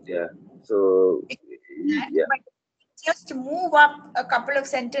yeah, so be that, yeah. but just move up a couple of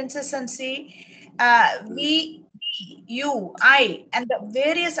sentences and see Mm, we, you, I, and the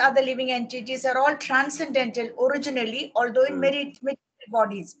various other living entities are all transcendental originally, although in mm, material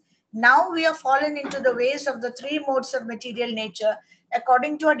bodies. Now we have fallen into the ways of the three modes of material nature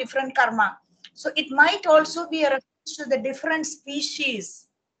according to a different karma. So it might also be a reference to the different species.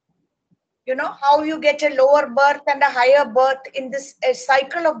 You know how you get a lower birth and a higher birth in this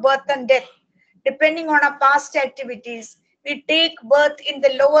cycle of birth and death, depending on our past activities. We take birth in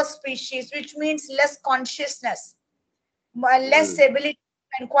the lower species, which means less consciousness, less mm. ability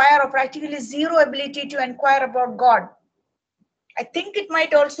to inquire, or practically zero ability to inquire about God. I think it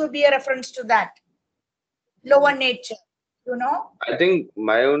might also be a reference to that lower Mm. nature, you know. I think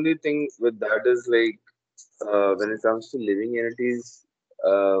my only thing with that is like when it comes to living entities,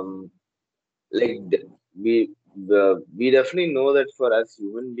 um, like we definitely know that for us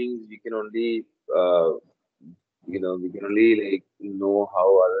human beings we can only we can only like know how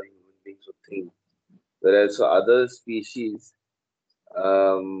other human beings would think, whereas for other species,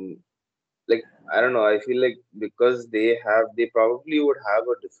 um, like I don't know, I feel like because they probably would have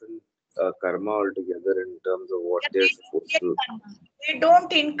a different karma altogether in terms of what Yeah, they're they don't supposed get to. karma. They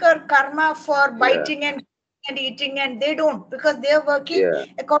don't incur karma for Yeah, biting and eating, and they don't because they are working yeah,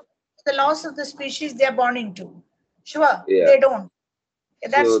 according to the laws of the species they are born into. Sure, yeah. they don't.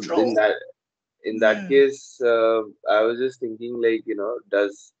 That's So true. in that Hmm. case, I was just thinking like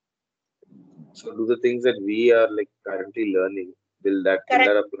does so do the things that we are like currently learning, will Correct.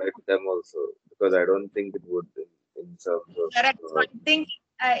 that apply to them also? Because I don't think it would in terms of Correct. So I think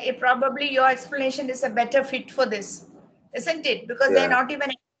probably your explanation is a better fit for this, isn't it? Because they're yeah. not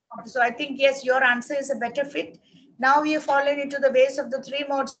even. So I think yes, your answer is a better fit. Now we have fallen into the ways of the three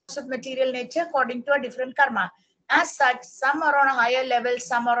modes of material nature according to a different karma. As such, some are on a higher level,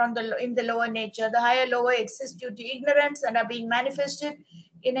 some are on the in the lower nature. The higher lower exist due to ignorance and are being manifested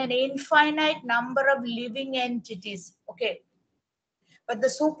in an infinite number of living entities. Okay. But the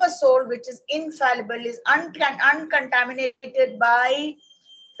super soul, which is infallible, is uncontaminated by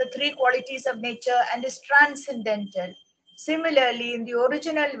the three qualities of nature and is transcendental. Similarly, in the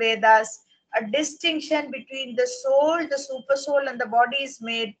original Vedas, a distinction between the soul, the super soul, and the body is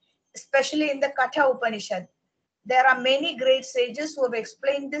made, especially in the Katha Upanishad. There are many great sages who have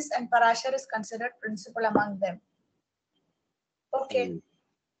explained this, and Parashar is considered principal among them. Okay.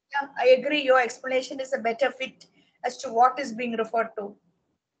 Yeah, I agree. Your explanation is a better fit as to what is being referred to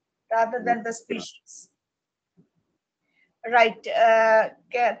rather than the species. Right.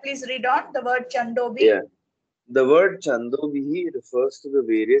 Please read on the word Chandobi. Yeah. The word Chandobihi refers to the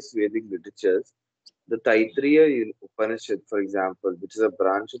various Vedic literatures. The Taittiriya Upanishad, for example, which is a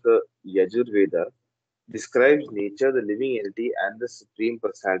branch of the Yajurveda, describes nature, the living entity, and the supreme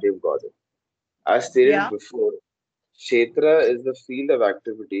personality of Godhead. As stated before, Kshetra is the field of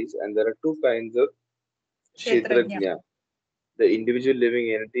activities, and there are two kinds of Kshetrajna, the individual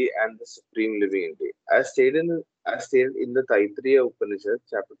living entity and the supreme living entity. As stated in the Taittiriya Upanishad,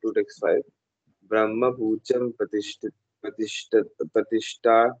 chapter 2, text 5, Brahma Bhucham Patishta.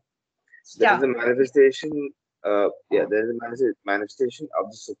 There is a manifestation. There is a manifestation of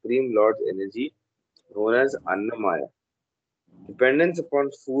the Supreme Lord's energy known as Annamaya. Dependence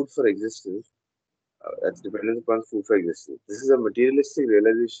upon food for existence. That's dependence upon food for existence. This is a materialistic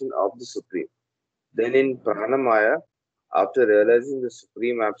realization of the Supreme. Then in Pranamaya, after realizing the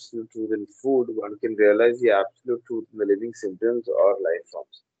Supreme Absolute Truth in food, one can realize the Absolute Truth in the living symptoms or life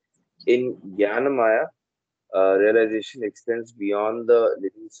forms. In Jnanamaya, realization extends beyond the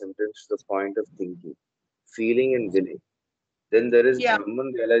living symptoms to the point of thinking, feeling, and willing. Then there is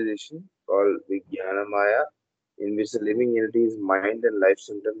Brahman realization called Vijnanamaya, in which the living entity's mind and life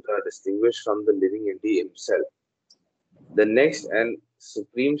symptoms are distinguished from the living entity himself. The next and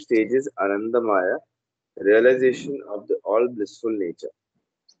supreme stage is Anandamaya, realization of the all blissful nature.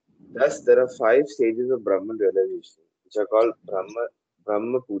 Thus, there are 5 stages of Brahman realization, which are called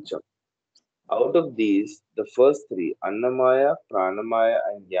Brahma Pucham. Out of these, the first 3, Annamaya, Pranamaya,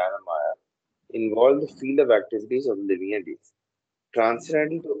 and Jnanamaya, involve the field of activities of living entities.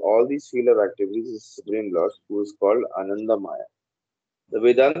 Transcendental to all these field of activities is Supreme Lord, who is called Anandamaya. The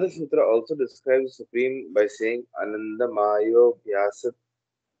Vedanta Sutra also describes the Supreme by saying Anandamayo Vyasat.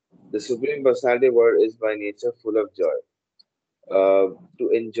 The Supreme Personality word is by nature full of joy. To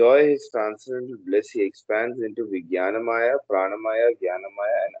enjoy his transcendental bliss, he expands into Vijnanamaya, Pranamaya,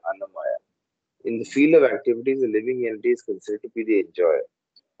 Jnanamaya, and Annamaya. In the field of activities, the living entity is considered to be the enjoyer,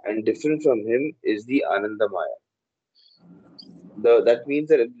 and different from him is the Anandamaya. That means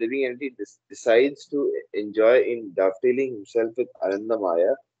that if the living entity decides to enjoy in dovetailing himself with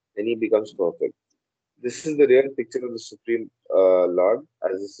Anandamaya, then he becomes perfect. This is the real picture of the Supreme Lord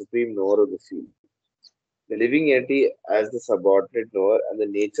as the supreme knower of the field. The living entity as the subordinate knower and the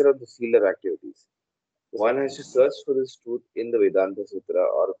nature of the field of activities. One has to search for this truth in the Vedanta Sutra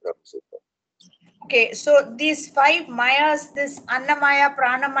or Brahma Sutra. Okay, so these 5 Mayas, this Annamaya,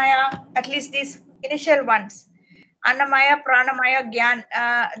 Pranamaya, at least these initial ones, Annamaya, Pranamaya, Gyan,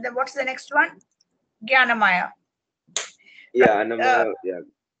 what's the next one? Jnanamaya. Yeah, Annamaya,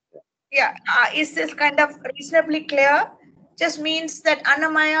 is this kind of reasonably clear? Just means that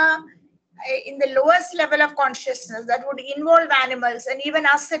Annamaya, in the lowest level of consciousness, that would involve animals and even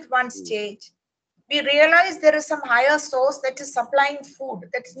us at one stage, we realize there is some higher source that is supplying food,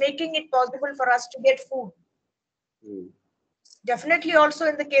 that's making it possible for us to get food. Definitely also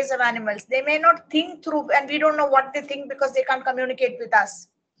in the case of animals, they may not think through, and we don't know what they think because they can't communicate with us.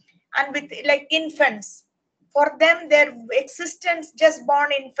 And with like infants, for them, their existence, just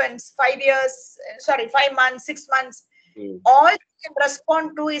born infants, 5 months, 6 months, all they can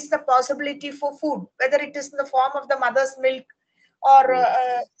respond to is the possibility for food, whether it is in the form of the mother's milk or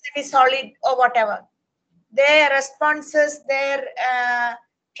semi-solid or whatever. Their responses, their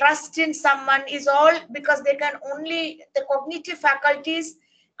trust in someone is all because they can only, the cognitive faculties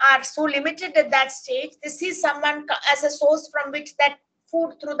are so limited at that stage. They see someone as a source from which that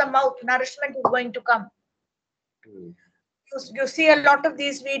food through the mouth, nourishment is going to come. You see a lot of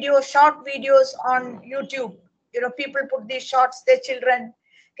these videos, short videos on YouTube. People put these shots, their children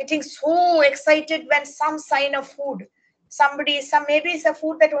getting so excited when some sign of food. Maybe it's a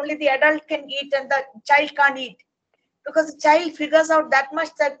food that only the adult can eat and the child can't eat. Because the child figures out that much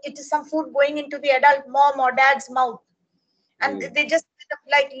that it is some food going into the adult mom or dad's mouth. And they just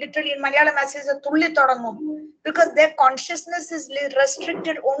like literally in Malayalam says a tulli thodangum, because their consciousness is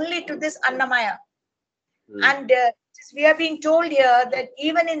restricted only to this Annamaya. And we are being told here that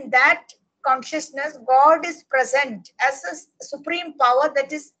even in that consciousness, God is present as a supreme power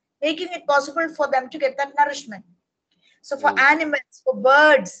that is making it possible for them to get that nourishment. So for animals, for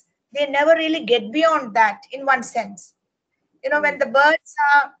birds, they never really get beyond that in one sense. When the birds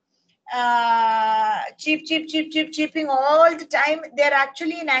are cheeping all the time, they're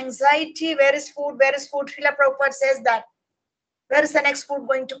actually in anxiety. Where is food? Where is food? Srila Prabhupada says that. Where is the next food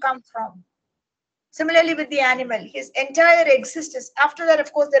going to come from? Similarly with the animal, his entire existence. After that,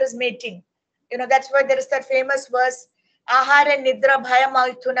 of course, there is mating. That's why there is that famous verse, Ahara Nidra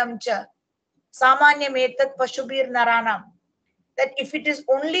Bhayamaithunam cha Samanyam etat Pashubir Naranam. That if it is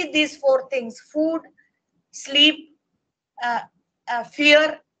only these four things, food, sleep,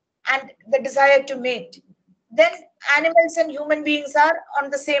 fear, and the desire to mate, then animals and human beings are on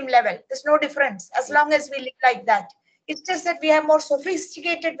the same level. There's no difference as long as we live like that. It's just that we have more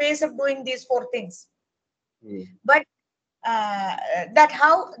sophisticated ways of doing these four things. But that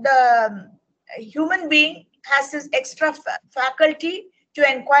how the human being has this extra faculty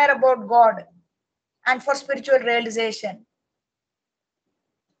to inquire about God and for spiritual realization.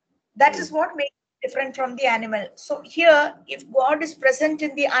 That is what makes it different from the animal. So here, if God is present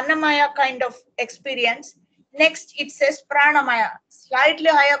in the Annamaya kind of experience, next it says Pranamaya, slightly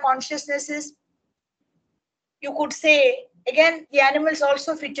higher consciousnesses. You could say, again, the animals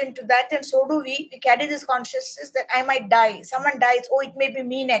also fit into that, and so do we. We carry this consciousness that I might die. Someone dies, oh, it may be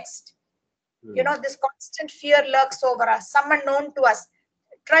me next. This constant fear lurks over us, someone known to us.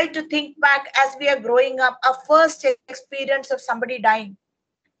 Try to think back as we are growing up, our first experience of somebody dying.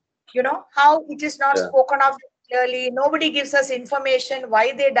 How it is not spoken of clearly. Nobody gives us information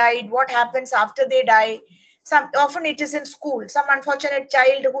why they died, what happens after they die. Often it is in school. Some unfortunate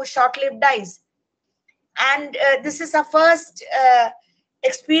child who short-lived dies. And this is a first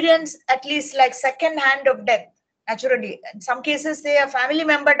experience, at least like second hand of death, naturally. In some cases, say a family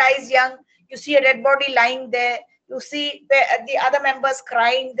member dies young, you see a dead body lying there, you see the other members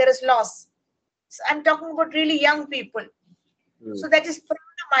crying, there is loss. So I'm talking about really young people. So that is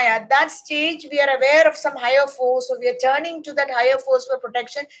Pranamaya. At that stage, we are aware of some higher force, so we are turning to that higher force for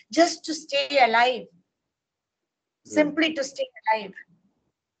protection just to stay alive. Simply to stay alive.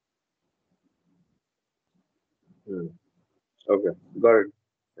 Okay, got it.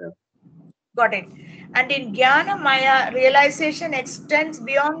 Yeah. Got it. And in Jnana Maya, realization extends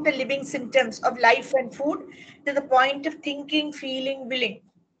beyond the living symptoms of life and food to the point of thinking, feeling, willing.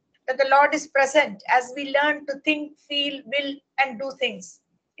 That the Lord is present as we learn to think, feel, will, and do things.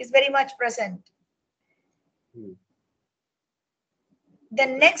 Is very much present. The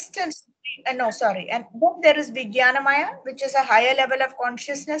next, and then there is Vijnanamaya, which is a higher level of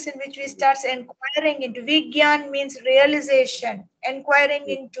consciousness in which we start inquiring into. Vijnan means realization, inquiring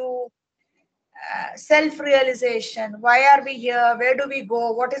into self-realization. Why are we here? Where do we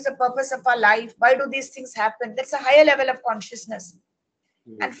go? What is the purpose of our life? Why do these things happen? That's a higher level of consciousness.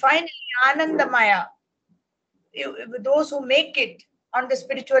 And finally, Anandamaya. Those who make it on the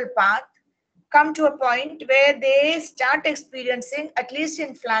spiritual path come to a point where they start experiencing, at least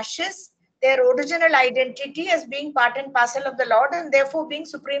in flashes, their original identity as being part and parcel of the Lord, and therefore being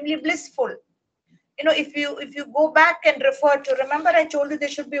supremely blissful. If you go back and refer to, remember I told you there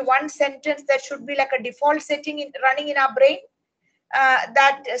should be one sentence that should be like a default setting running in our brain,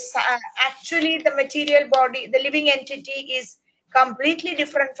 that actually the material body, the living entity is completely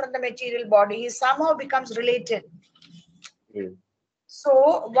different from the material body. He somehow becomes related.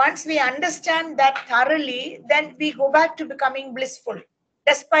 So once we understand that thoroughly, then we go back to becoming blissful,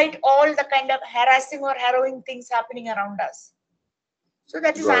 despite all the kind of harassing or harrowing things happening around us. So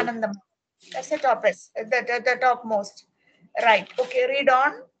that is Anandam. That's the topmost, the topmost. Right. Okay, read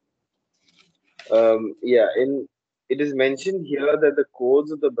on. It is mentioned here that the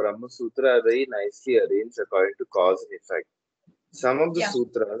codes of the Brahma Sutra are very nicely arranged according to cause and effect. Some of the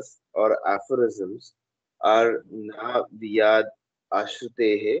sutras or aphorisms are Na Vyad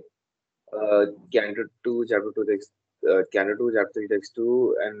Ashrutehe, Canto 2, Chapter 2, text, Canto 2, Chapter 3, Text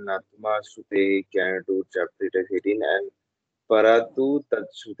 2, and Natma Shrutehe, Canto 2, Chapter 3, Text 18, and Paratu Tat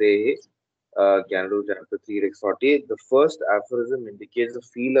Shrutehe, Canto 2, Chapter 3, Text 48. The first aphorism indicates the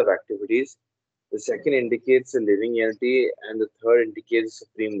field of activities, the second indicates the living entity, and the third indicates the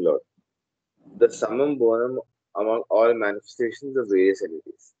Supreme Lord, the summum bonum among all manifestations of various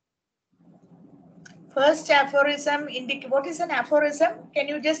entities. First aphorism, what is an aphorism? Can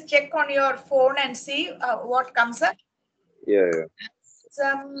you just check on your phone and see what comes up? Yeah.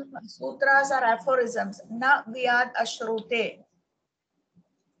 Some sutras are aphorisms. Na Vyad Ashrute.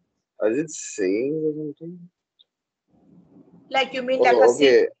 Is it saying or something? Like you mean like a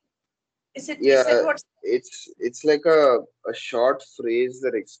okay. Is it? Is Yeah, that what? it's like a short phrase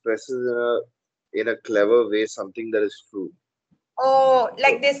that expresses in a clever way something that is true. Oh, So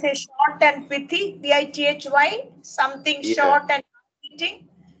like they say, short and pithy, pithy, something yeah, short and fitting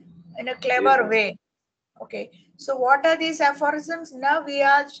in a clever yeah. way. Okay. So what are these aphorisms? Na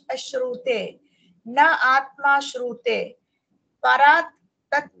vya ashrute, na atma shrute, parat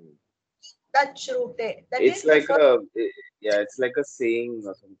tat tat shrute. That It's is the like first. yeah, it's like a saying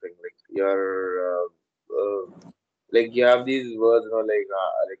or something. Like like you have these words, what is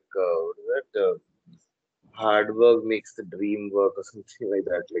that? Hard work makes the dream work or something like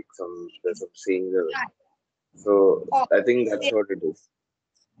that. Like there's some saying there. So Oh, I think yeah. that's what it is.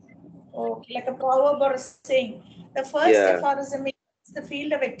 Okay, like a proverb or a saying. The first Yeah. aphorism is the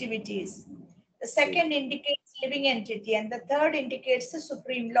field of activities. The Mm, second indicates living entity, and the third indicates the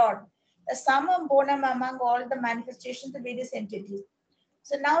supreme Lord, the summum bonum among all the manifestations of various entities.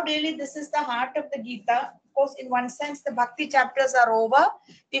 So now, really, this is the heart of the Gita. Of course, in one sense, the Bhakti chapters are over.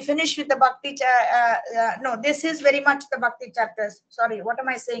 We finish with the Bhakti. No, this is very much the Bhakti chapters. Sorry, what am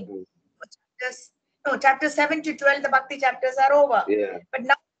I saying? mm. Chapters, no, chapters 7 to 12, the Bhakti chapters are over. Yeah. But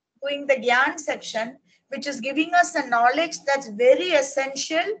now doing the Gyan section, which is giving us the knowledge that's very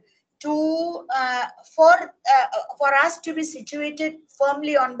essential to for us to be situated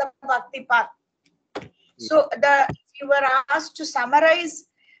firmly on the Bhakti path. So if you were asked to summarize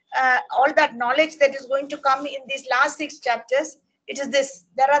all that knowledge that is going to come in these last 6 chapters, it is this.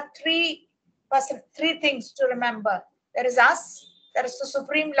 There are three things to remember. There is us, there is the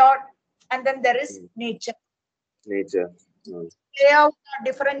Supreme Lord, and then there is Mm. nature. Nature. Mm. Play out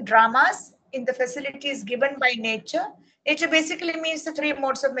different dramas in the facilities given by nature. Nature basically means the 3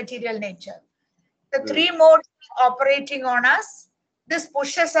 modes of material nature. The Mm. 3 modes are operating on us. This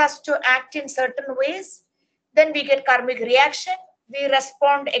pushes us to act in certain ways. Then we get karmic reaction. We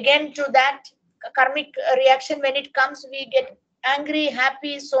respond again to that karmic reaction. When it comes, we get angry,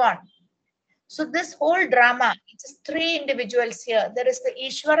 happy, so on. So this whole drama, it is 3 individuals here. There is the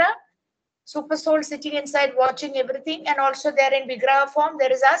Ishvara, super soul sitting inside watching everything, and also there in Vigraha form,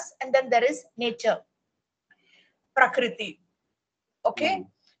 there is us, and then there is nature, Prakriti. Okay? Mm.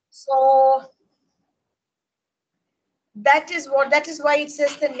 So that is why it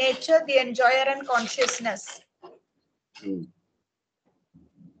says the nature, the enjoyer, and consciousness. Mm.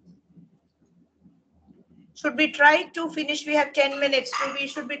 Should we try to finish? We have 10 minutes.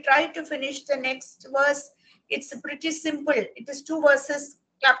 Should we try to finish the next verse? It's pretty simple. It is 2 verses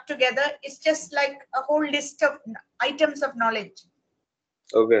clubbed together. It's just like a whole list of items of knowledge.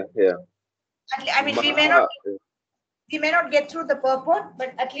 Okay. Yeah. I mean, Maha. we may not get through the purport,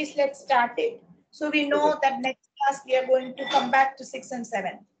 but at least let's start it. So we Okay. know that next class we are going to come back to 6 and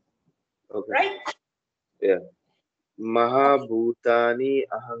 7. Okay. Right? Yeah. Okay. महाभूतानि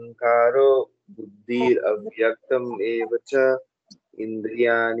अहंकारो बुद्धिरव्यक्तम् एव च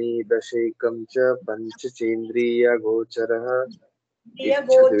इन्द्रियाणि दशैकं च पञ्चचेन्द्रियगोचरः Dear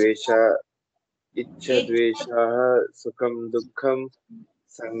Goj, इच्छद्वेष इच्छद्वेषः सुखं दुःखं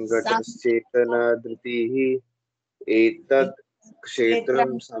संगतश्चेतना धृतिः एतत्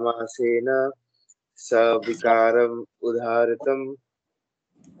क्षेत्रं समासेन सविकारम् उदाहृतम्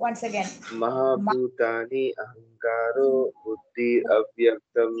once again. महाभूतानि अहंकारो बुद्धि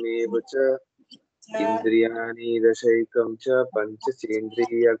अव्यक्तमेव च इन्द्रियाणि दशैकं च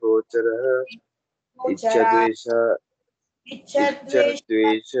पञ्चचेन्द्रियगोचरः Gojara, इच्छद्वेष Ichadvesh,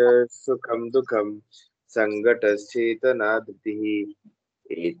 इच्छद्वेष सुखं दुःखं सङ्गतश्चेतना धृतिः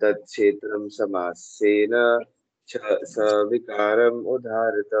एतत् क्षेत्रं समासेन च सविकारम्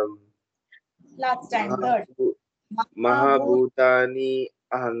उदाहृतम् last time, third. महाभू Mahabhut, महाभूतानि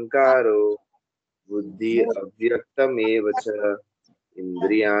अहंकारो बुद्धि अव्यक्तमेव च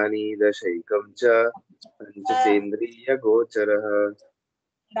इन्द्रियाणि दशैकं च पञ्चचेन्द्रियगोचरः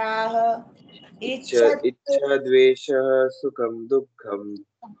Raha, इच्छद्वेषः सुखं दुःखं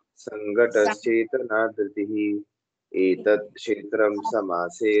सङ्गतश्चेतना धृतिः एतत् क्षेत्रं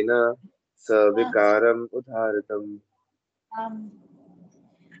समासेन सविकारम् उदाहृतम् um,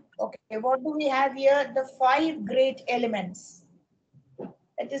 okay, what do we have here? The 5 great elements.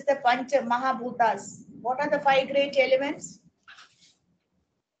 That is the Pancha Mahabhutas. What are the 5 great elements?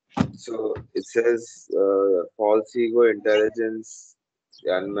 So it says false ego, intelligence,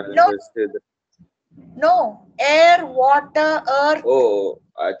 the No, unmanifested. no. Air, water, earth. Oh,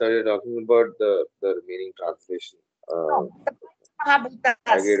 I thought you were talking about the remaining translation. No, the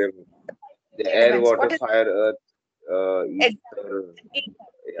I get Mahabhutas. him. The air, Elements. water, What is fire, earth, exactly? ether. Ether.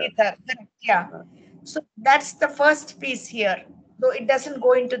 Yeah. Ether. Correct. Yeah. Uh, So that's the first piece here. though it doesn't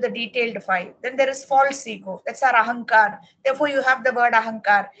go into the detailed 5. Then there is false ego. That's our ahankar. Therefore, you have the word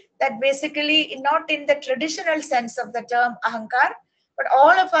ahankar. That basically, not in the traditional sense of the term ahankar, but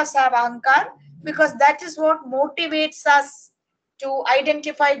all of us have ahankar because that is what motivates us to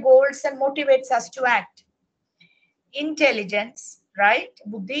identify goals and motivates us to act. Intelligence, right?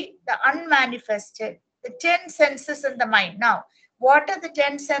 Buddhi, the unmanifested, the 10 senses in the mind. Now, what are the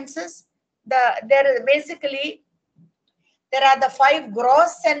 10 senses? Basically there are the 5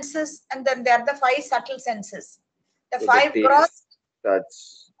 gross senses and then there are the 5 subtle senses. The So 5 the gross. taste,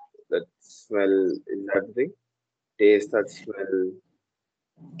 touch, that smell, is that the thing? Taste, touch, smell.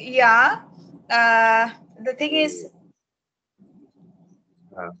 Yeah. The thing is,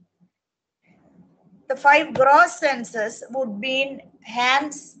 the 5 gross senses would mean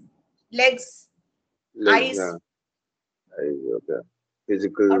hands, legs, Legs, eyes. okay.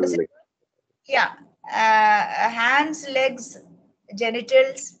 Physical. How does it? Yeah. Hands, legs,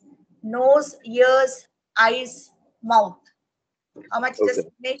 genitals, nose, ears, eyes, mouth. How much does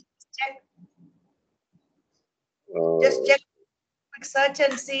it make? Check. Just check, quick search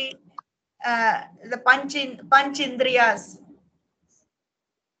and see the punch indriyas.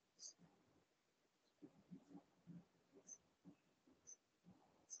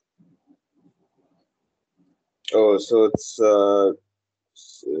 Oh, so it's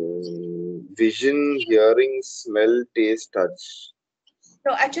vision, hearing, smell, taste, touch.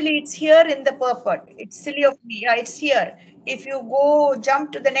 No, actually, it's here in the purport. It's silly of me. Yeah, it's here. If you go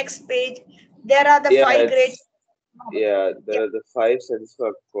jump to the next page, there are the 5 great. Yeah, there are the 5 senses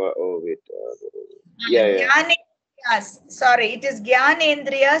for. Oh wait. Yeah. Gyanendriyas. Sorry, it is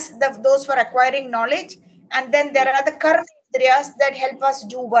Gyanendriyas, those for acquiring knowledge, and then there are the Karmendriyas that help us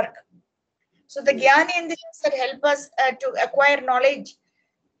do work. So the Gyanendriyas that help us to acquire knowledge.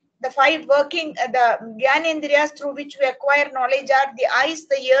 The 5 working, the Gyanendriyas through which we acquire knowledge are the eyes,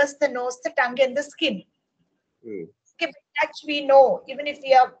 the ears, the nose, the tongue, and the skin. Okay, by touch we know, even if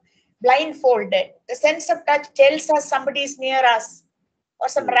we are blindfolded. The sense of touch tells us somebody is near us, or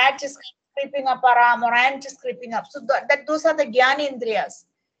some rat is creeping up our arm, or ant is creeping up. So those are the Gyanendriyas,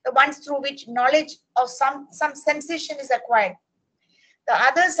 the ones through which knowledge of some sensation is acquired. The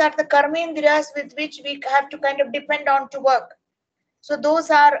others are the Karmendriyas with which we have to kind of depend on to work. So those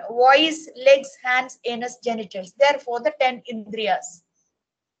are voice, legs, hands, anus, genitals. Therefore, the 10 indriyas.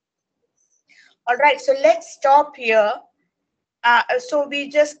 All right, so let's stop here. So we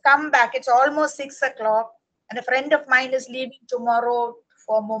just come back. It's almost 6 o'clock, and a friend of mine is leaving tomorrow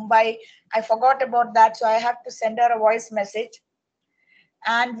for Mumbai. I forgot about that, so I have to send her a voice message.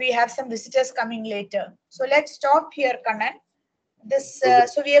 And we have some visitors coming later. So let's stop here, Kannan.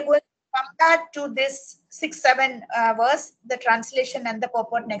 So we are going to come back to this 6-7 verse, the translation and the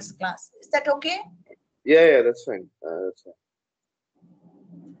purport next class. Is that okay? Yeah, that's fine. That's fine.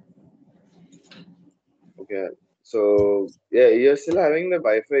 Okay. So yeah, you're still having the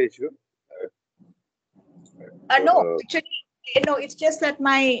Wi-Fi issue. No, actually, no. It's just that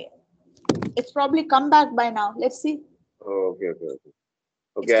it's probably come back by now. Let's see. Oh, okay.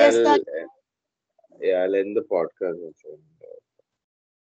 It's just that. I'll end the podcast also.